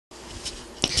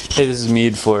Hey, this is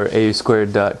Mead for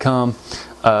ausquared.com.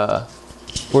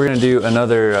 We're going to do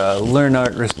another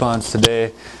LearnArt response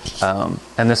today,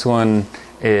 and this one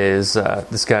is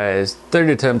this guy's third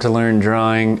attempt to learn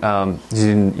drawing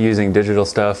using digital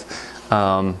stuff,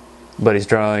 but he's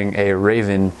drawing a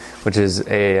raven, which is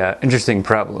a interesting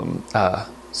problem.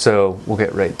 So we'll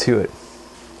get right to it.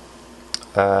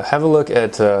 Have a look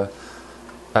at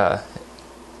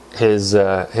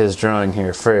his drawing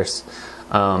here first.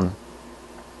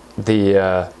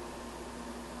 The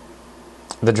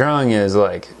drawing is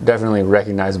like definitely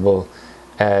recognizable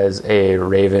as a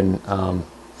raven,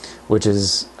 which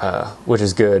is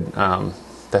good.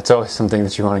 That's always something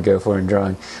that you want to go for in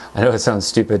drawing. I know it sounds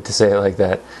stupid to say it like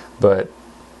that, but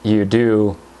you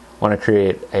do want to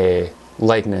create a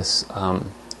likeness,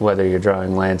 whether you're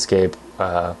drawing landscape,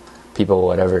 people,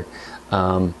 whatever.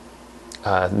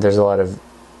 There's a lot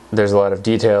of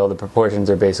detail. The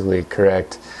proportions are basically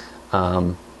correct.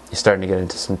 You're starting to get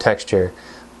into some texture,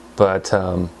 but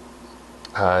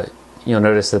you'll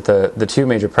notice that the two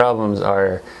major problems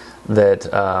are that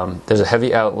there's a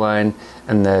heavy outline,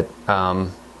 and that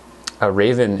a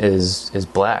raven is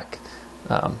black.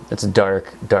 It's a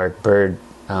dark bird,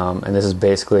 and this is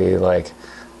basically like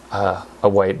a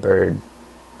white bird.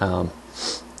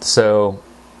 So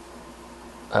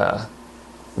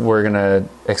we're gonna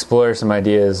explore some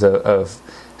ideas of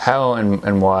how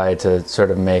and why to sort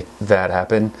of make that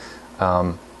happen.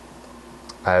 I've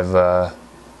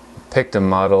picked a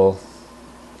model,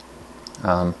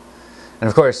 and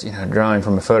of course, drawing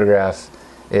from a photograph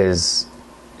is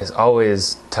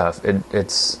always tough.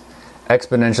 It's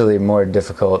exponentially more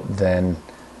difficult than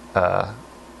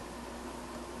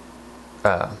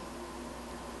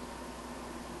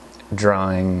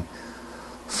drawing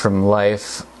from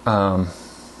life.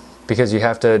 Because you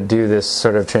have to do this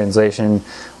sort of translation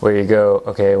where you go,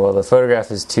 okay, well, the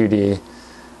photograph is 2D,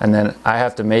 and then I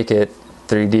have to make it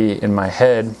 3D in my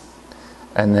head,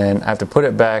 and then I have to put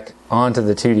it back onto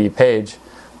the 2D page,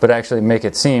 but actually make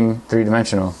it seem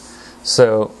three-dimensional.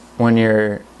 So when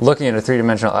you're looking at a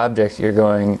three-dimensional object, you're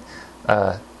going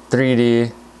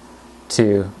 3D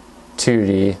to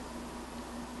 2D,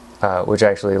 which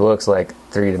actually looks like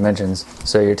 3 dimensions.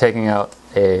 So you're taking out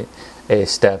a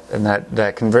step, and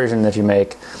that conversion that you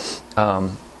make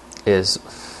is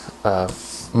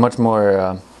much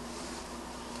more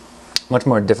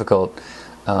difficult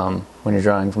when you're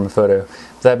drawing from a photo.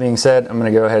 With that being said, I'm going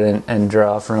to go ahead and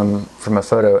draw from a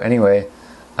photo anyway,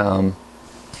 and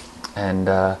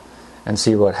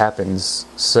see what happens.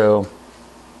 So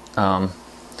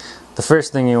the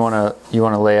first thing you want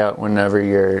to lay out whenever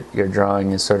you're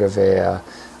drawing is sort of a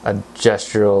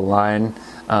gestural line.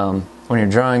 When you're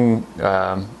drawing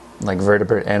like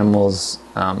vertebrate animals,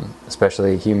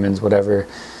 especially humans, whatever,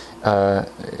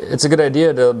 it's a good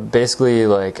idea to basically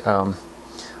like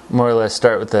more or less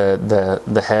start with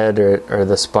the head or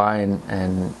the spine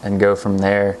and go from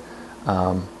there.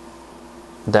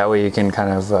 That way you can kind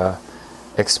of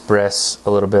express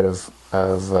a little bit of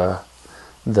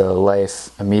the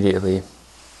life immediately.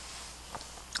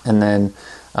 And then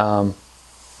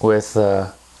with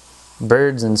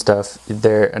birds and stuff,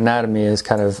 their anatomy is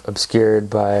kind of obscured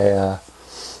by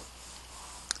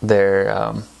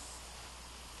their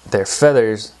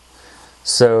feathers,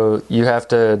 so you have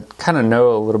to kind of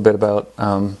know a little bit about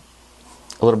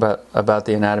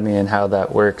the anatomy and how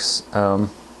that works. You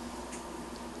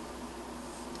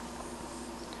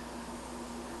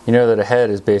know that a head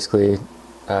is basically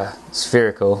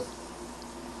spherical.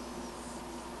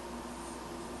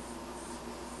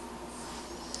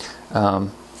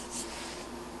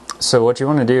 So what you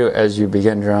want to do as you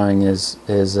begin drawing is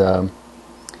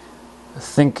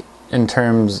think in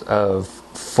terms of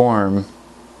form.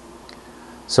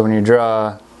 So when you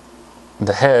draw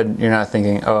the head, you're not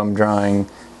thinking, oh, I'm drawing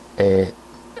a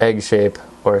egg shape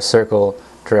or a circle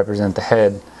to represent the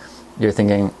head. You're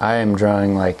thinking, I am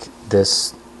drawing like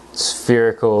this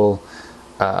spherical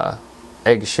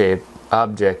egg-shaped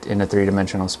object in a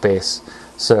three-dimensional space.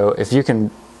 So if you can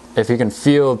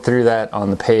feel through that on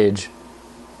the page,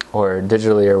 or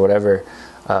digitally, or whatever,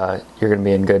 you're going to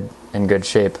be in good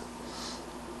shape.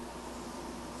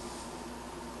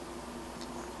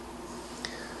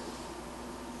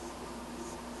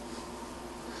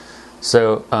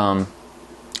 So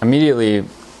immediately,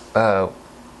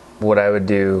 what I would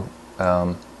do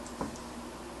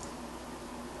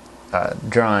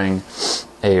drawing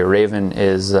a raven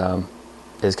is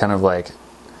kind of like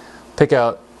pick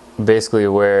out basically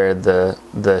where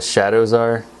the shadows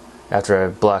are. After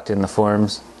I've blocked in the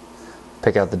forms,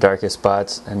 pick out the darkest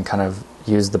spots and kind of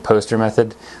use the poster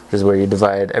method, which is where you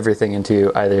divide everything into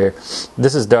either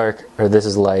this is dark or this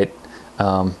is light,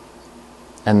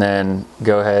 and then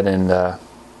go ahead and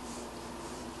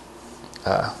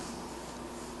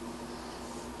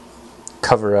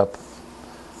cover up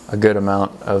a good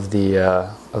amount of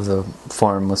the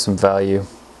form with some value.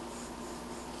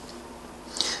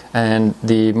 And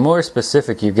the more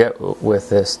specific you get with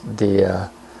this, the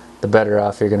better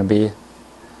off you're going to be.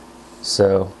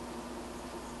 So,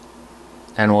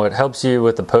 and what helps you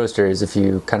with the poster is if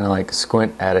you kind of like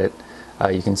squint at it,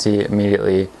 you can see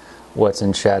immediately what's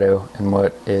in shadow and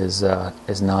what is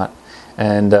not.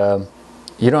 And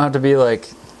you don't have to be like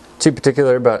too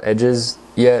particular about edges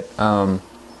yet.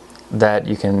 That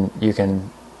you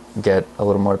can get a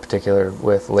little more particular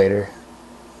with later.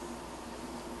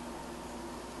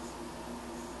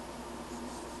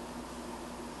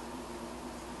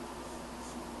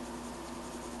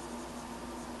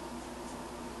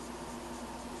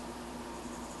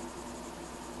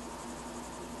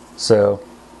 So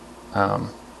I'm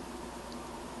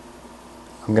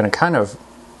going to kind of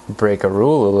break a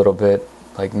rule a little bit.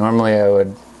 Like normally I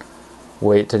would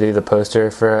wait to do the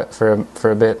poster for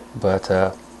a bit, but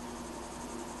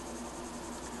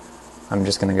I'm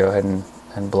just going to go ahead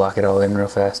and block it all in real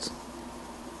fast.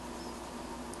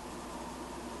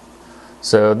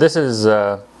 So this is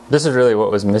really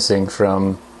what was missing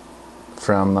from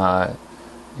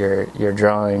your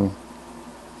drawing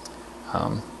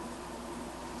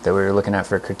that we were looking at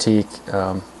for critique.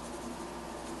 The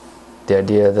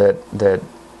idea that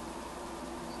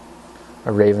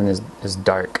a raven is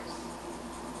dark.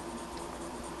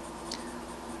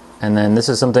 And then this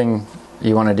is something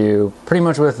you want to do pretty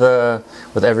much with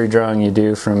every drawing you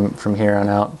do from here on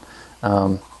out.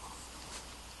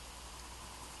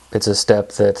 It's a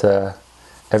step that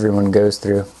everyone goes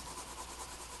through.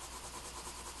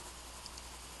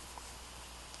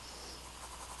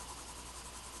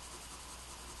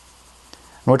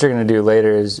 And what you're going to do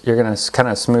later is you're going to kind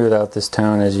of smooth out this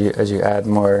tone as you add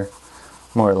more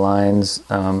lines,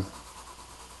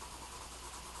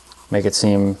 make it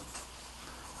seem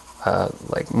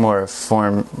like more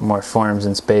forms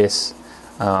in space.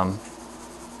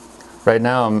 Right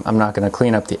now I'm not going to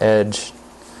clean up the edge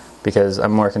because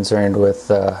I'm more concerned with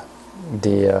the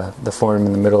form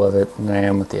in the middle of it than I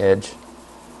am with the edge.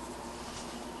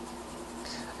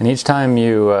 And each time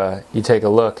you take a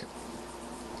look,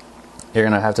 you're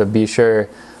going to have to be sure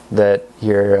that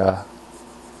you're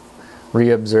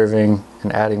re-observing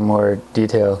and adding more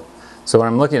detail. So when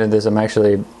I'm looking at this, I'm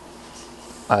actually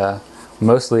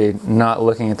mostly not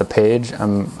looking at the page.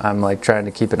 I'm like trying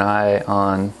to keep an eye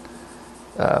on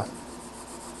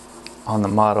the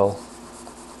model,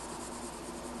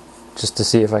 just to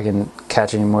see if I can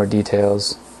catch any more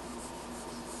details.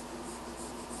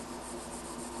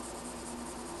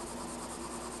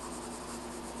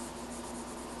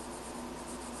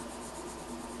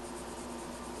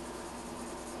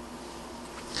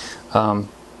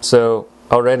 So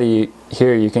already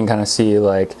here you can kind of see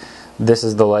like this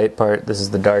is the light part, this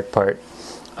is the dark part,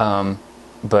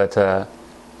 but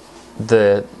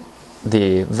the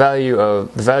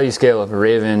value scale of a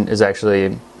raven is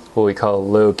actually what we call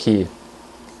low key.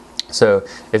 So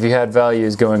if you had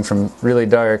values going from really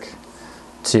dark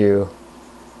to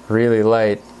really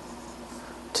light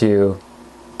to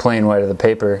plain white of the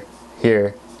paper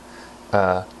here,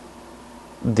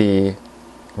 the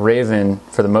raven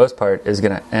for the most part is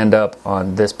going to end up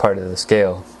on this part of the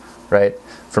scale, right?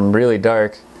 From really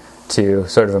dark to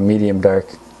sort of a medium dark.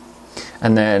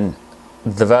 And then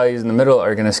the values in the middle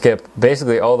are going to skip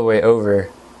basically all the way over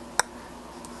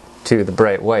to the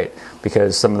bright white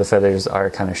because some of the feathers are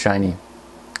kind of shiny.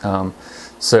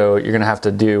 So you're going to have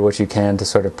to do what you can to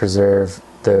sort of preserve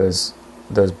those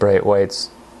bright whites.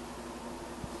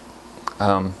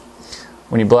 When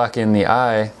you block in the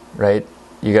eye, right,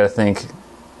 you got to think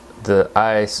the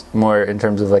eye more in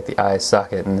terms of like the eye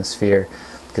socket in the sphere,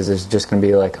 because there's just going to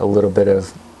be like a little bit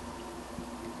of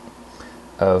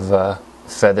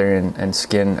feather and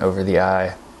skin over the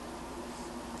eye.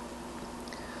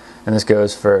 And this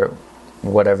goes for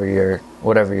whatever you're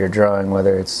drawing,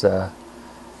 whether it's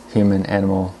human,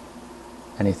 animal,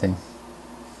 anything.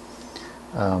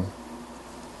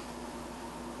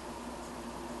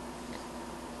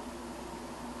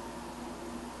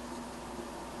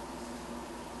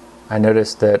 I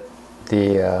noticed that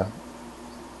the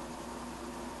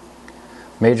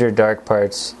major dark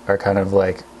parts are kind of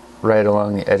like right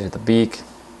along the edge of the beak.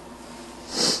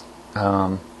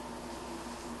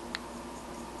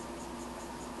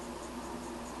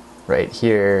 Right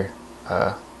here,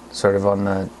 sort of on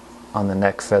the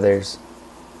neck feathers.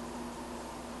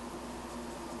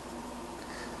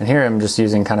 And here I'm just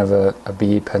using kind of a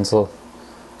B pencil,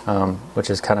 which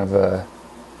is kind of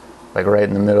like right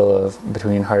in the middle of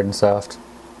between hard and soft.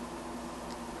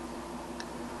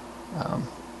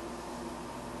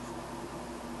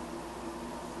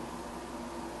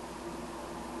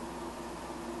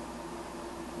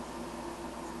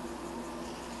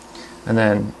 And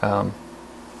then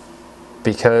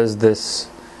because this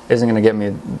isn't going to get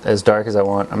me as dark as I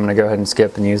want, I'm going to go ahead and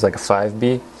skip and use like a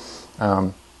 5B,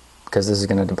 because this is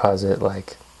going to deposit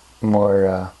like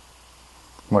more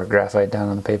graphite down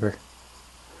on the paper.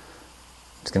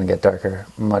 It's going to get darker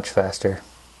much faster,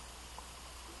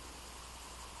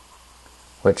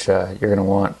 which you're going to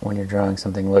want when you're drawing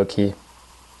something low key.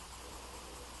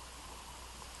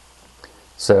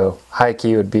 So high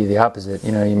key would be the opposite.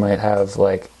 You know, you might have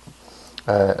like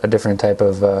a different type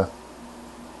of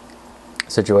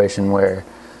situation where,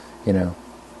 you know,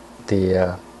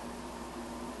 the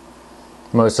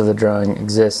most of the drawing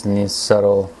exists in these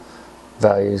subtle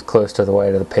values close to the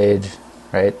white of the page,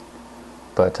 right?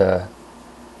 But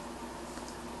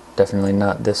definitely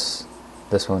not this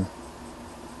one.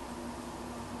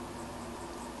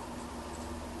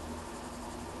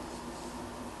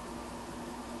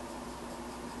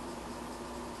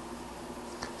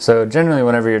 So generally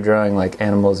whenever you're drawing like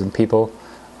animals and people,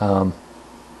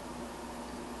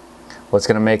 what's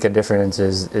going to make a difference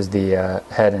is the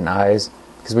head and eyes,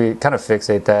 because we kind of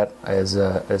fixate that as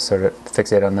sort of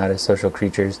fixate on that as social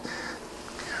creatures.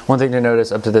 One thing to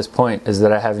notice up to this point is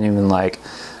that I haven't even like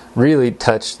really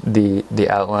touched the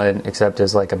outline except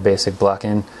as like a basic block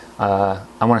in. I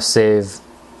want to save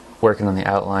working on the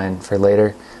outline for later,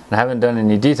 and I haven't done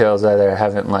any details either. I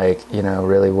haven't like, you know,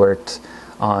 really worked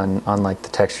on like the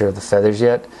texture of the feathers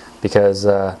yet, because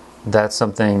that's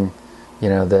something, you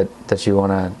know, that you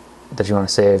want to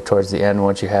save towards the end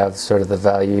once you have sort of the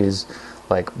values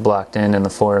like blocked in and the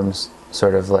forms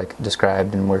sort of like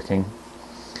described and working.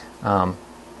 Here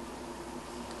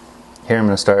I'm going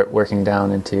to start working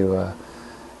down into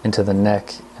the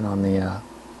neck and on the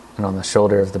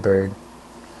shoulder of the bird,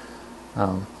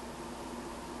 and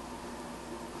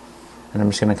I'm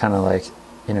just going to kind of like,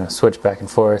 you know, switch back and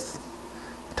forth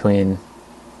between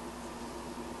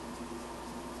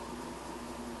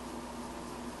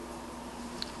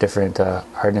different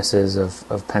hardnesses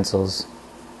of pencils.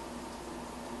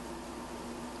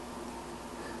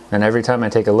 And every time I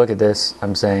take a look at this,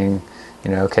 I'm saying,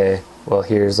 you know, okay, well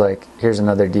here's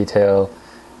another detail,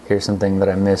 here's something that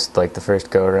I missed like the first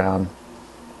go around.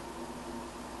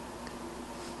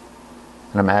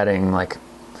 And I'm adding like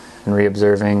and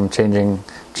re-observing,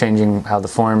 changing how the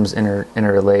forms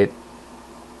interrelate.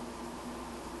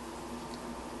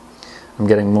 I'm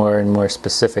getting more and more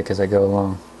specific as I go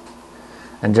along.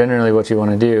 And generally what you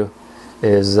want to do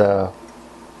is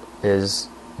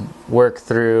work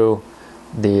through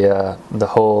the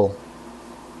whole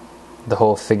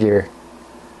figure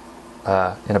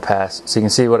in a pass. So you can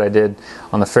see what I did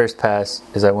on the first pass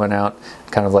is I went out,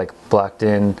 kind of like blocked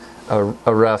in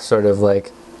a rough sort of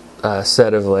like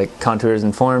set of like contours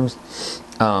and forms,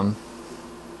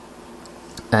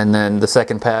 and then the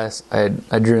second pass I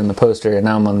drew in the poster, and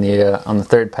now I'm on the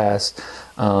third pass,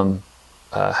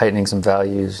 heightening some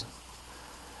values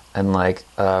and like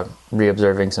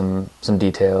re-observing some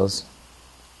details.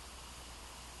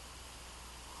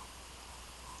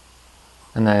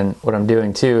 And then what I'm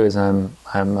doing too is I'm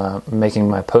making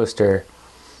my poster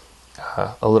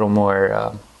a little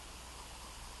more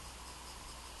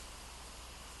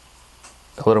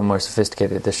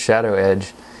sophisticated. The shadow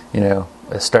edge, you know,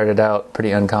 it started out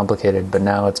pretty uncomplicated, but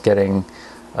now it's getting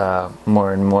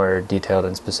more and more detailed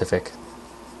and specific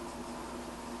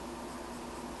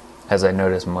as I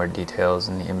notice more details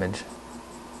in the image,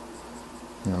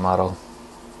 in the model.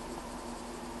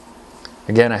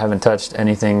 Again, I haven't touched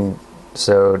anything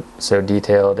so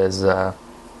detailed as a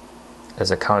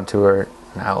contour,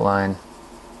 an outline,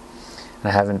 and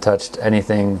I haven't touched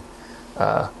anything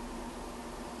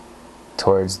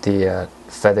towards the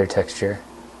feather texture.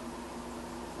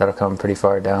 That'll come pretty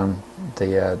far down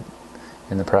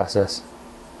in the process.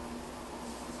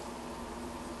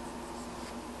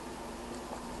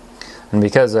 And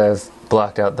because I've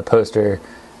blocked out the poster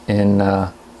in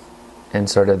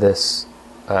sort of this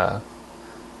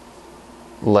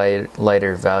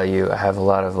lighter value, I have a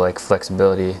lot of like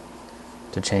flexibility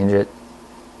to change it.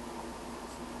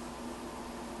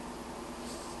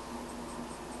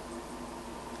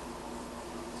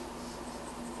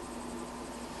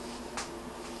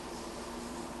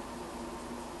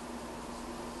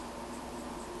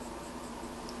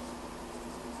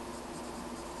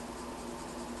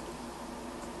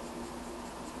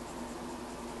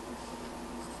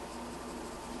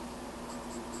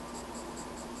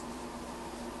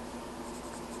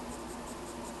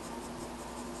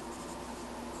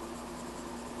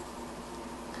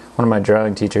 one of my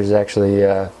drawing teachers actually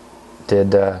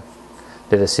did a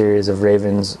series of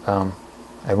ravens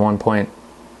at one point,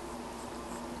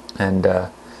 and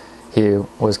he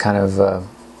was kind of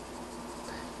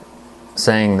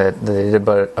saying that they did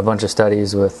a bunch of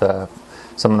studies with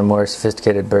some of the more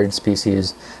sophisticated bird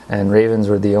species, and ravens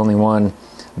were the only one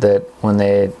that when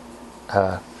they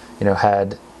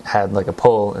had like a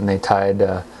pole and they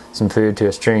tied some food to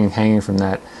a string hanging from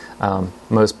that,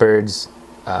 most birds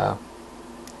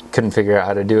couldn't figure out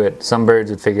how to do it. Some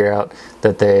birds would figure out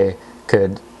that they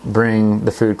could bring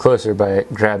the food closer by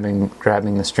grabbing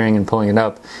the string and pulling it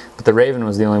up, but the raven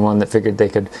was the only one that figured they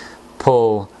could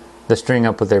pull the string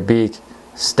up with their beak,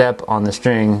 step on the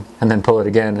string, and then pull it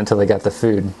again until they got the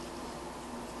food.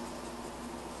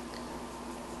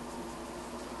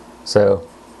 So,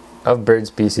 of bird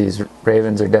species,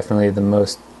 ravens are definitely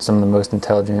some of the most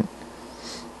intelligent.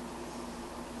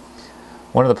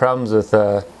 One of the problems with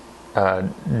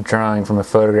drawing from a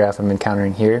photograph I'm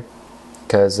encountering here,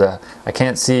 because I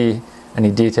can't see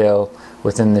any detail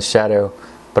within the shadow,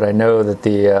 but I know that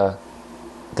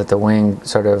the wing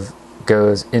sort of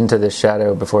goes into the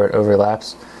shadow before it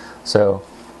overlaps. So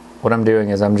what I'm doing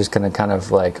is I'm just going to kind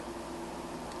of like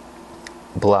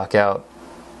block out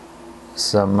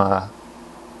some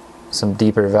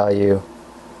deeper value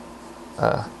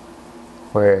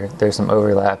where there's some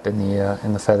overlap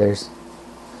in the feathers.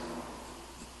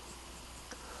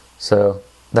 So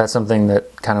that's something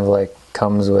that kind of like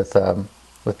comes with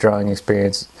drawing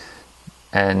experience,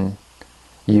 and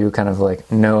you kind of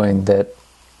like knowing that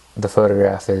the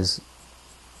photograph is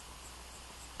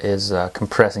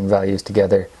compressing values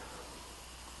together.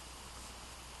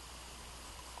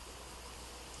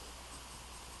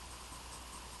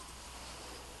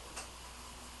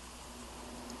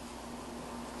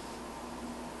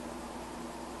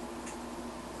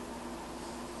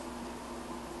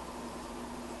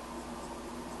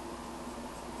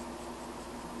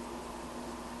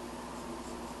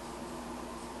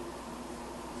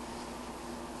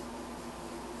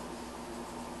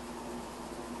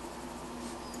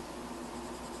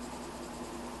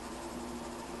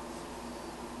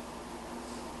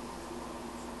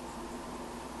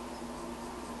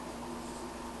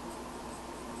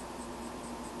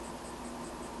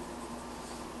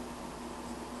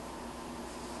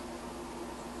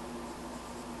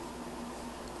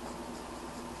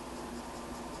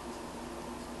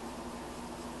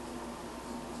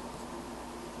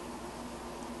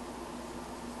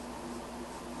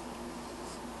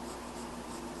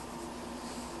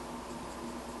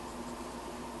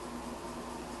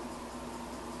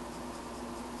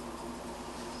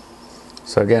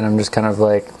 So again, I'm just kind of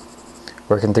like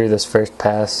working through this first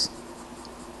pass,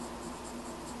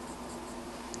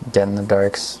 getting the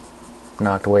darks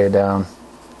knocked way down.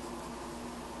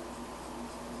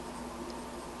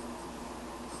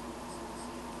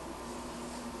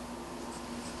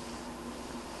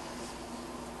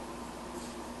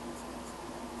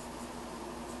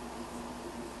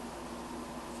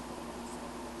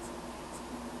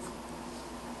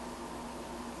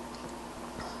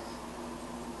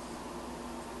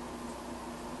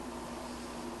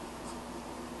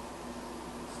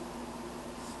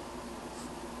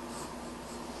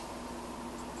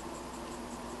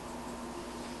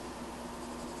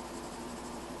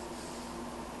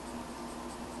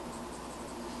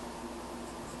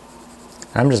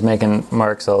 I'm just making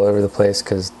marks all over the place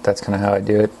because that's kind of how I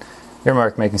do it. Your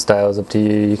mark making style is up to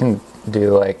you. You can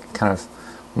do like kind of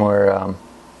more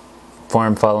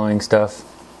form following stuff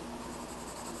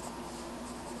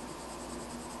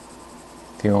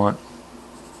if you want.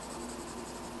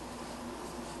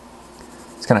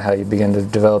 It's kind of how you begin to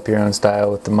develop your own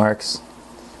style with the marks.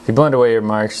 If you blend away your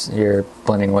marks, you're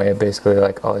blending away basically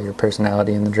like all your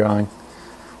personality in the drawing,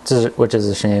 which is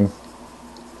a shame.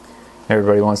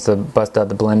 Everybody wants to bust out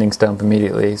the blending stump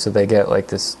immediately so they get like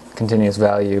this continuous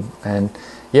value, and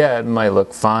yeah, it might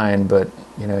look fine, but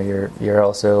you know, you're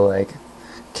also like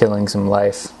killing some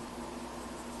life.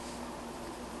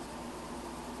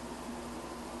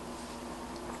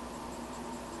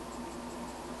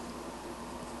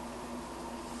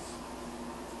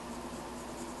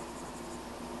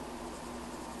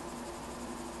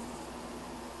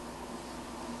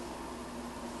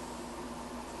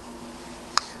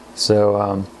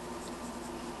 So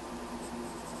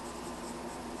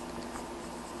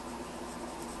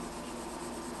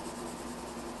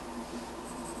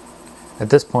at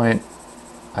this point,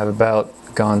 I've about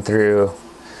gone through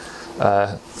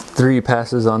 3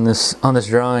 passes on this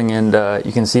drawing, and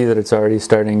you can see that it's already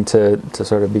starting to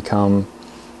sort of become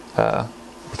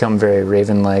very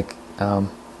raven-like.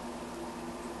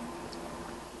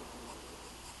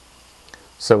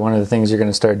 So one of the things you're going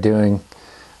to start doing,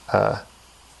 as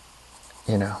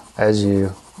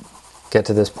you get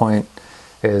to this point,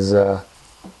 is you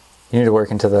need to work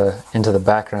into the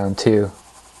background too,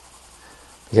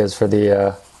 because for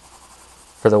the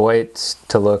whites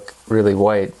to look really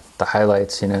white, the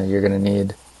highlights, you're going to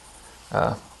need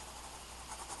the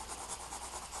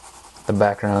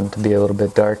background to be a little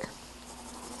bit dark.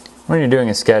 When you're doing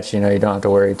a sketch, you don't have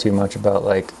to worry too much about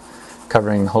like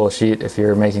covering the whole sheet. If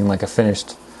you're making like a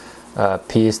finished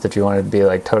piece that you want it to be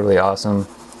like totally awesome,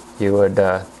 you would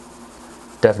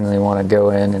definitely want to go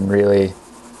in and really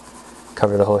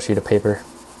cover the whole sheet of paper.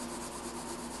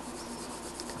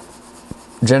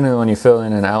 Generally, when you fill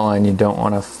in an outline, you don't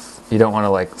want to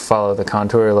like follow the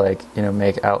contour, like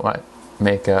make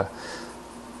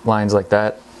lines like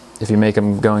that. If you make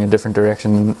them going a different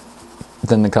direction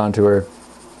than the contour,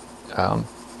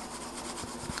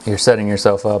 you're setting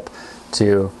yourself up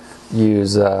to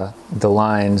use the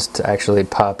lines to actually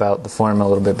pop out the form a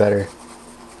little bit better.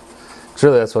 So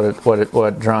really, that's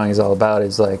what drawing is all about,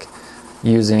 is like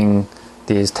using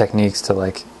these techniques to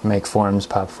like make forms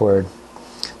pop forward.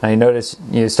 Now you notice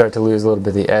you start to lose a little bit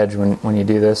of the edge when you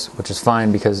do this, which is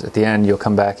fine, because at the end you'll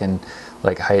come back and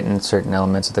like heighten certain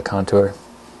elements of the contour.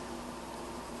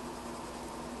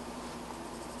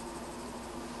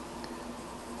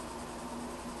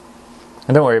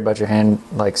 And don't worry about your hand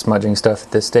like smudging stuff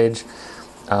at this stage,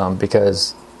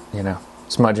 because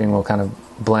smudging will kind of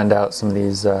blend out some of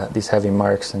these heavy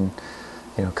marks and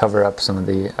cover up some of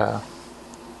the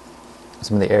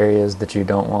areas that you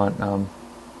don't want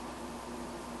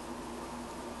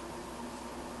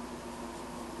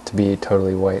to be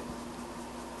totally white.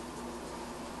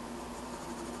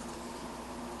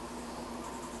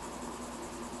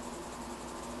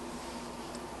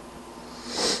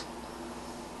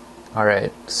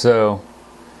 Alright, so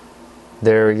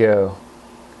there we go.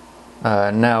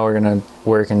 Now we're going to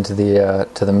work into the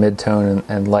to the mid-tone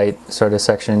and light sort of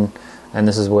section, and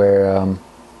this is where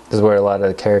a lot of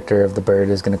the character of the bird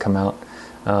is going to come out.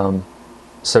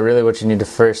 So really what you need to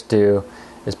first do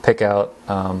is pick out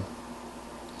the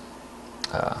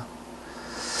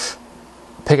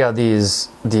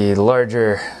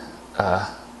larger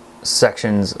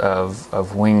sections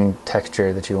of wing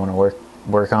texture that you want to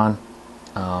work on.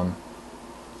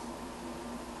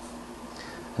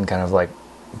 And kind of like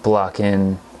block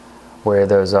in where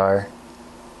those are.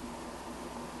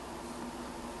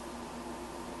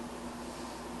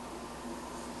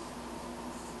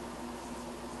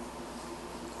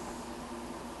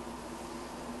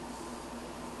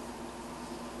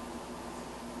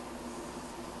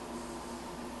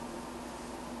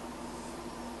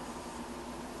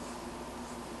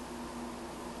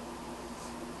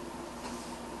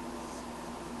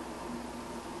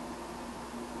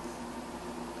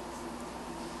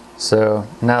 So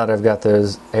now that I've got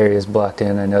those areas blocked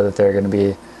in, I know that there are going to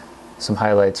be some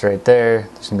highlights right there.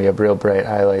 There's going to be a real bright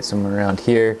highlight somewhere around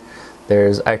here.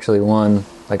 There's actually one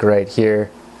like right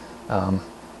here, right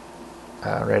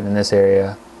in this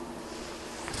area.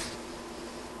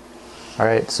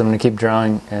 Alright, so I'm going to keep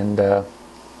drawing and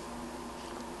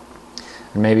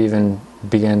maybe even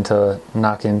begin to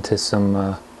knock into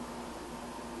some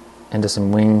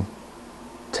wing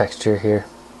texture here.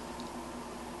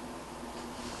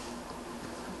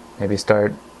 Maybe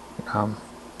start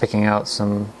picking out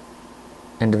some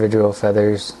individual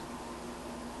feathers.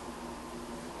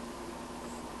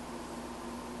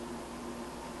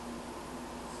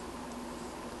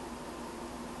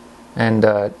 And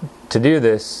to do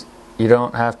this, you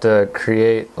don't have to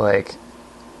create like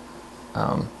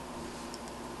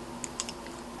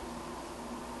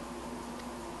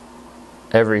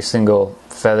every single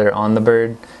feather on the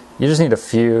bird. You just need a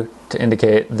few to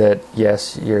indicate that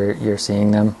yes, you're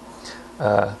seeing them.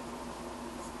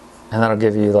 And that'll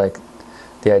give you like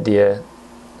the idea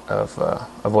of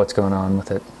what's going on with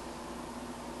it.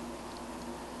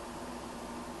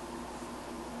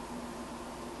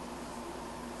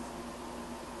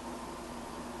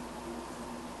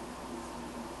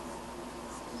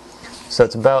 So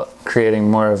it's about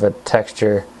creating more of a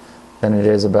texture than it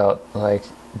is about like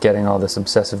getting all this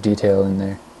obsessive detail in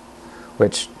there,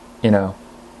 which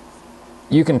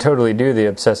you can totally do the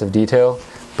obsessive detail,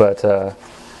 but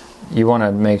you want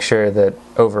to make sure that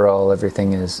overall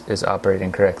everything is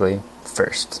operating correctly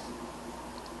first.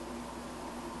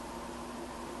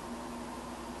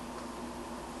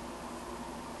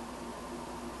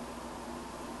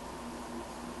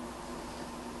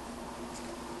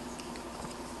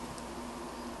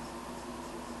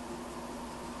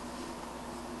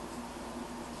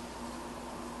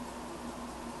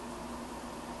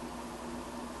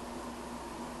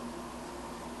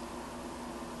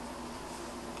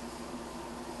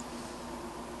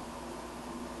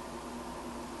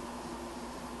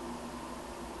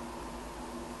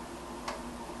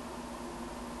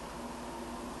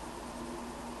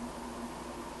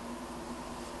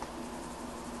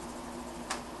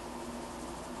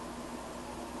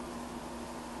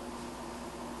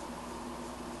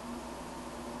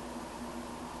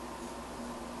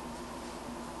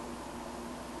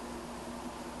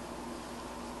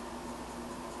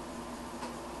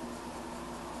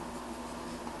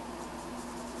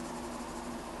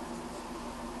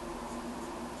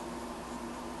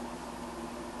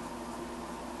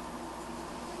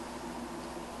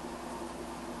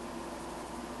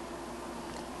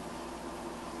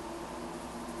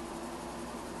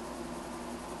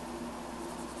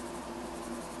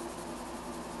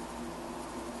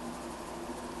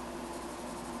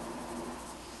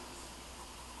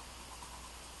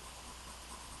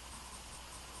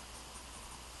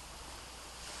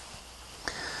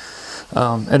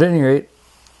 At any rate,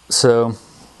 so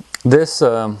this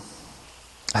I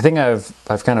think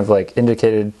I've kind of like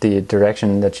indicated the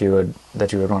direction that you would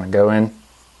want to go in.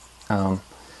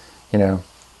 You know,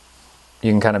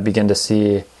 you can kind of begin to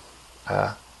see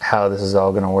how this is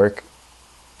all going to work.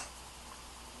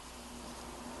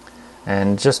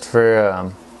 And just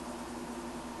for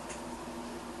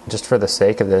the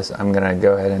sake of this, I'm going to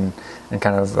go ahead and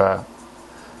kind of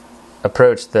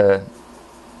approach the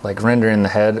like rendering the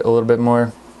head a little bit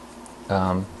more,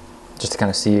 just to kind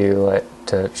of see you, like,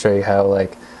 to show you how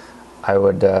like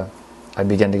I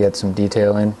begin to get some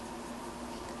detail in.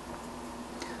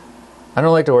 I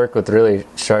don't like to work with really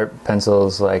sharp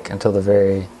pencils like until the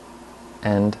very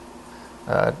end,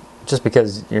 just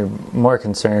because you're more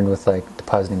concerned with like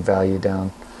depositing value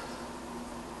down.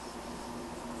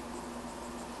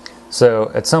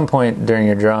 So at some point during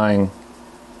your drawing,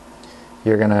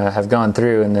 you're gonna have gone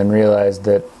through and then realized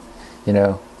that, you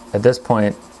know, at this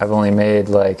point I've only made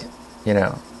like, you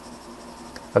know,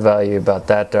 a value about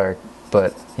that dark,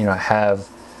 but you know, I have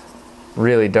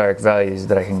really dark values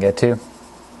that I can get to.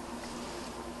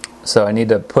 So I need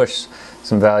to push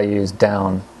some values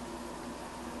down,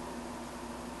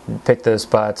 pick those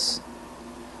spots,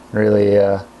 really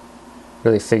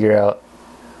figure out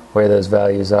where those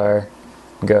values are,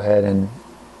 and go ahead and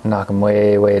knock them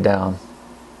way down,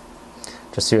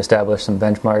 just to establish some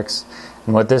benchmarks.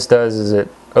 And what this does is it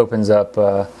opens up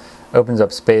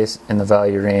space in the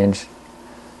value range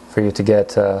for you to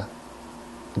get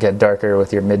darker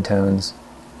with your midtones,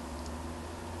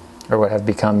 or what have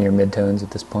become your midtones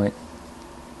at this point.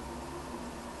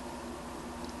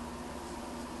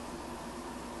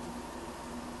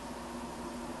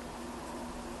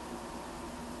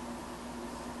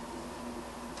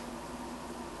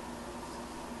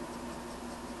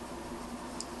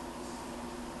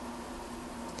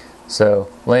 So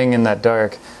laying in that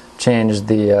dark changed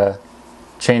the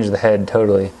head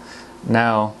totally.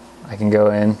 Now I can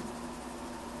go in,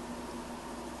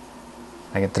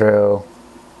 I can throw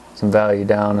some value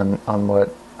down on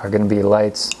what are going to be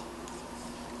lights.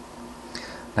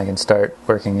 I can start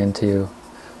working into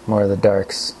more of the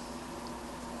darks.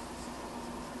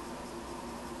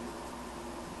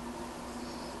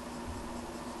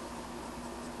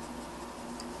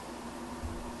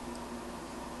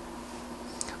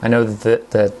 I know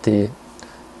that the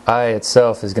eye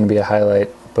itself is going to be a highlight,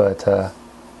 but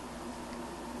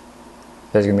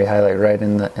there's going to be a highlight right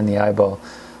in the eyeball,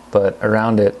 but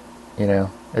around it, you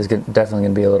know, is definitely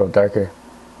going to be a little darker.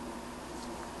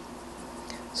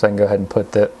 So I can go ahead and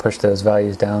push those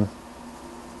values down.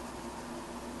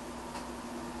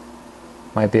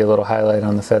 Might be a little highlight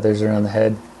on the feathers around the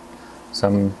head, so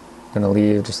I'm going to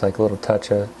leave just like a little touch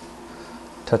of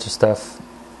stuff.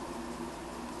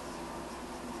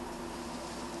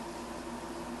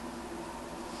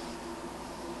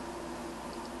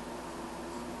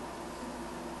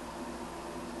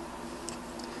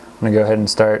 I'm going to go ahead and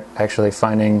start actually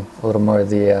finding a little more of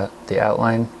the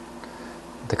outline,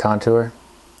 the contour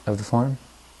of the form,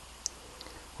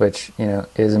 which, you know,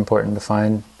 is important to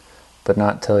find, but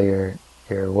not till you're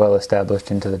well established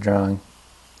into the drawing.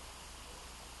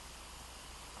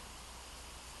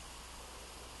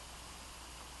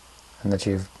 And that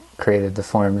you've created the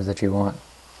forms that you want.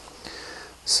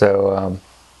 So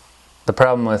the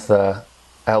problem with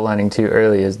outlining too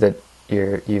early is that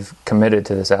you've committed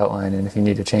to this outline, and if you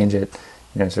need to change it,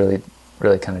 you know, it's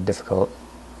really kind of difficult.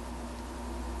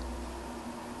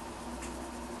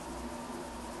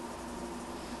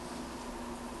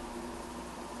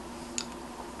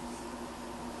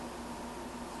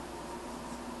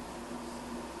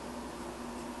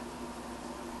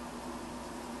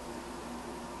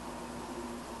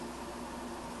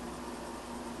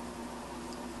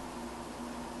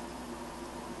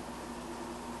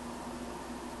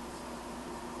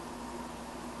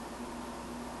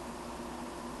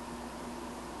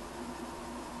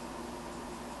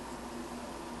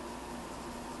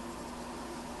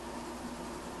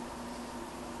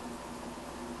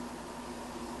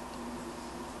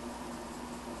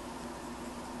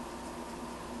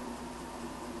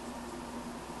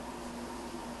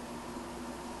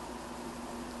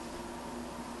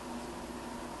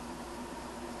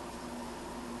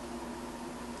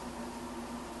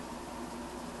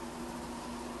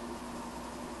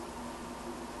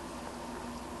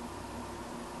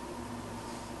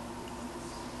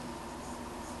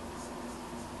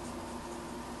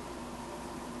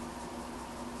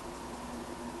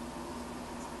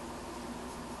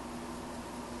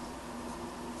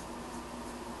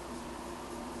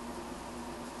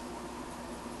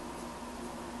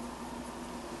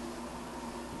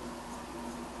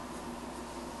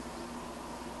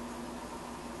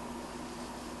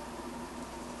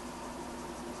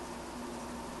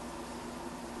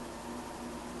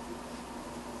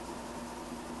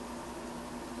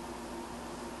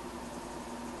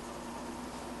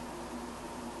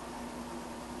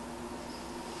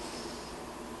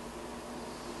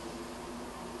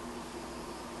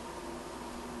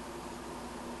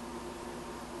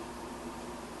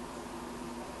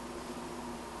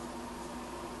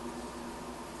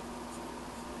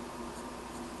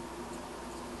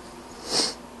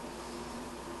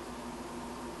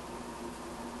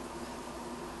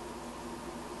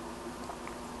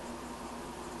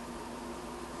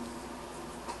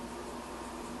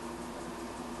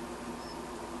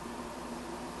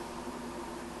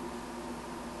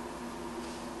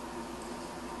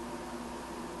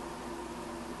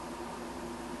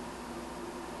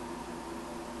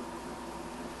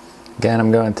 Again,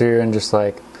 I'm going through and just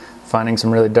like finding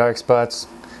some really dark spots,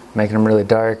 making them really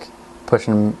dark,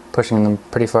 pushing them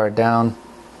pretty far down,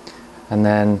 and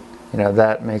then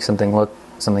that makes something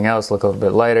else look a little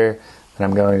bit lighter. Then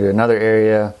I'm going to another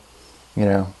area,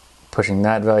 pushing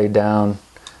that value down,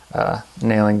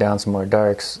 nailing down some more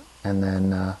darks, and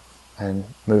then and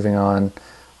moving on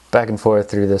back and forth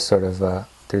through this sort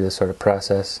of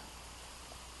process.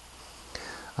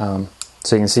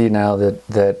 So you can see now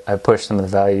that I pushed some of the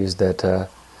values that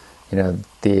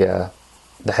the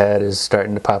head is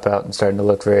starting to pop out and starting to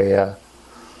look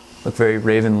very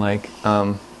raven-like.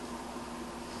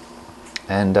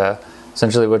 And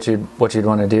essentially, what you'd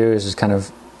want to do is just kind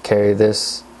of carry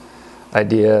this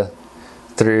idea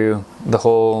through the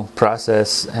whole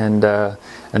process, and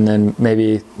then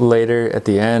maybe later at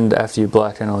the end, after you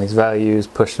blocked in all these values,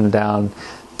 push them down,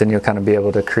 then you'll kind of be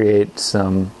able to create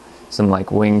some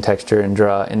like wing texture and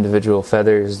draw individual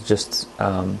feathers just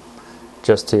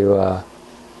to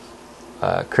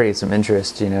create some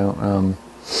interest,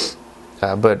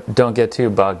 but don't get too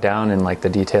bogged down in like the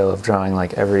detail of drawing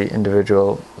like every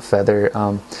individual feather.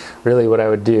 Really what I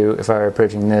would do if I were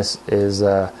approaching this is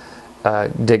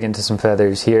dig into some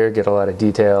feathers here, get a lot of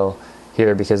detail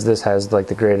here because this has like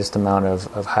the greatest amount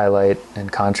of highlight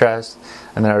and contrast,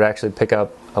 and then I would actually pick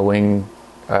up a wing,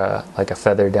 like a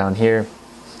feather down here,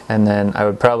 and then I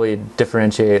would probably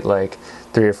differentiate like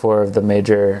 3 or 4 of the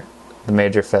major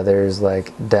feathers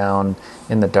like down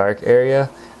in the dark area,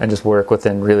 and just work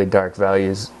within really dark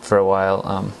values for a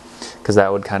while, because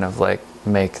that would kind of like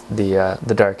make the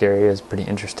dark areas pretty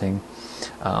interesting.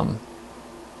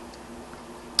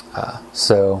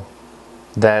 So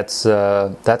that's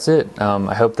it.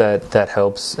 I hope that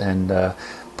helps and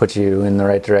put you in the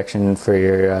right direction for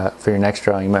your next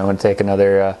drawing. You might want to take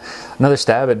another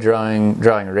stab at drawing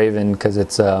a raven, because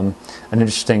it's an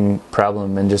interesting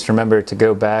problem. And just remember to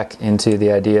go back into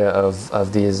the idea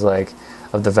of these like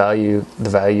of the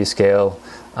value scale.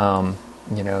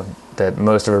 That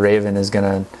most of a raven is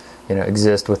gonna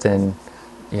exist within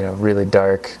really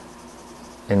dark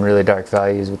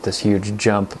values, with this huge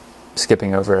jump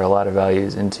skipping over a lot of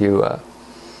values into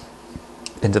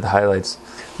the highlights.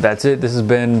 That's it. This has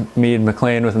been me and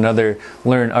McLean with another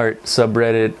LearnArt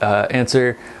subreddit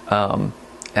answer.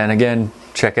 And again,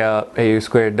 check out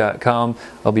AUsquared.com.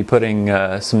 I'll be putting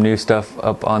some new stuff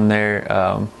up on there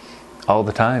all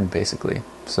the time, basically.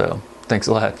 So thanks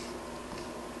a lot.